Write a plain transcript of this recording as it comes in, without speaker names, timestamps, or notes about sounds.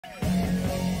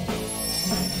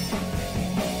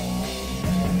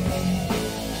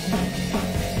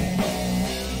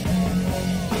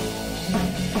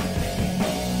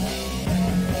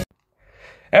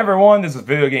Everyone, this is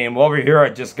Video Game Lover here. I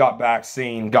just got back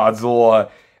seeing Godzilla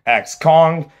x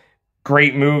Kong.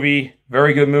 Great movie,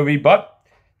 very good movie, but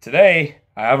today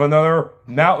I have another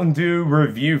Mountain Dew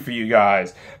review for you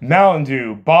guys. Mountain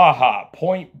Dew Baja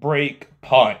Point Break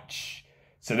Punch.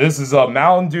 So this is a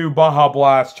Mountain Dew Baja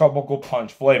Blast Tropical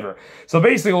Punch flavor. So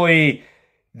basically,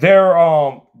 they're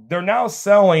now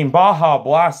selling Baja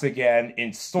Blast again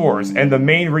in stores, and the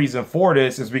main reason for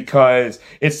this is because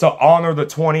it's to honor the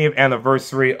 20th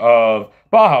anniversary of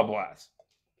Baja Blast.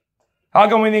 How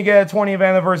come we didn't get a 20th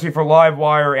anniversary for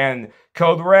Livewire and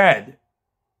Code Red?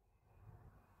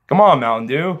 Come on, Mountain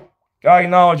Dew. Gotta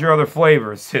acknowledge your other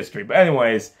flavors history. But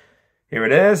anyways, here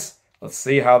it is. Let's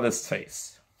see how this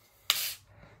tastes.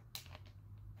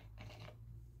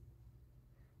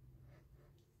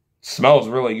 Smells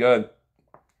really good.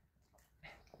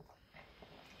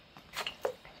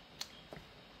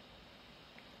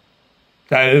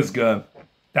 That is good.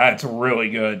 That's really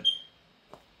good.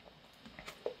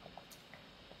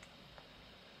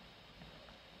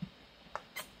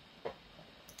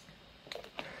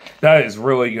 That is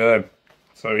really good.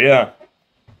 So yeah.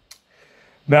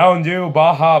 Mountain Dew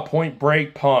Baja Point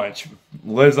Break Punch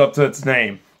lives up to its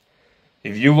name.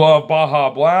 If you love Baja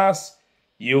Blast,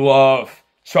 you love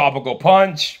Tropical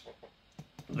Punch,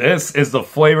 this is the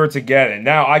flavor to get it.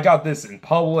 Now, I got this in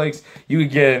Publix. You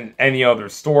could get it in any other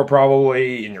store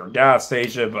probably, in your gas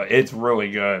station, but it's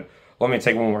really good. Let me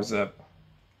take one more sip.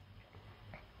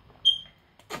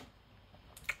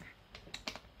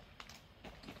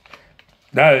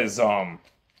 That is, a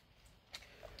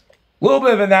little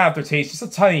bit of an aftertaste, just a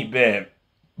tiny bit,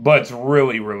 but it's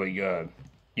really, really good.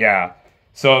 Yeah.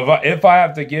 So if I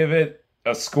have to give it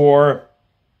a score,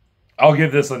 I'll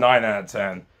give this a 9 out of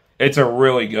 10. It's a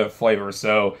really good flavor.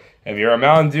 So if you're a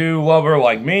Mountain Dew lover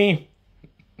like me,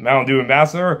 Mountain Dew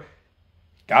ambassador,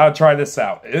 gotta try this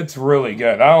out. It's really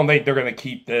good. I don't think they're gonna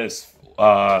keep this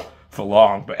for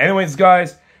long. But anyways,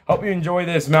 guys, hope you enjoy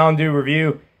this Mountain Dew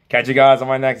review. Catch you guys on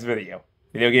my next video.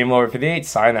 Videogamelover58,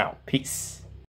 sign out. Peace.